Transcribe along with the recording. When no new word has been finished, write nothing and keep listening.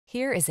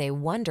Here is a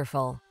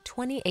wonderful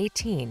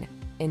 2018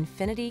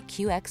 INFINITI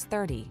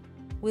QX30.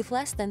 With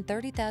less than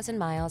 30,000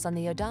 miles on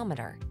the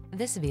odometer,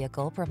 this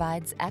vehicle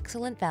provides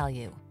excellent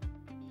value.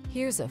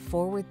 Here's a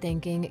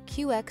forward-thinking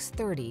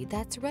QX30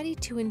 that's ready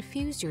to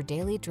infuse your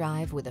daily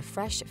drive with a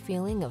fresh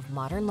feeling of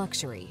modern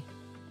luxury.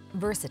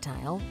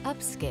 Versatile,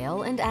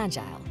 upscale, and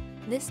agile,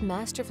 this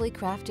masterfully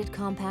crafted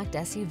compact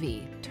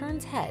SUV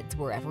turns heads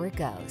wherever it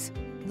goes.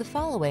 The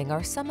following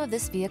are some of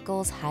this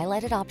vehicle's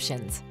highlighted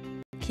options: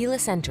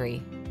 keyless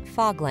entry,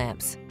 fog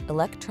lamps,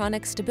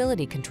 electronic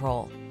stability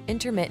control,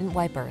 intermittent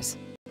wipers,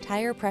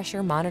 tire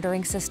pressure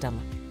monitoring system,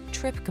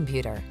 trip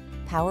computer,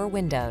 power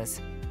windows,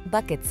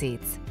 bucket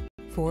seats,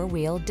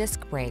 four-wheel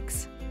disc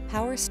brakes,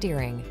 power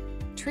steering.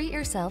 Treat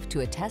yourself to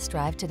a test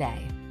drive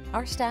today.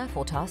 Our staff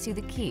will toss you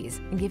the keys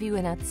and give you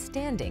an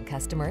outstanding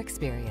customer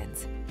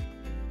experience.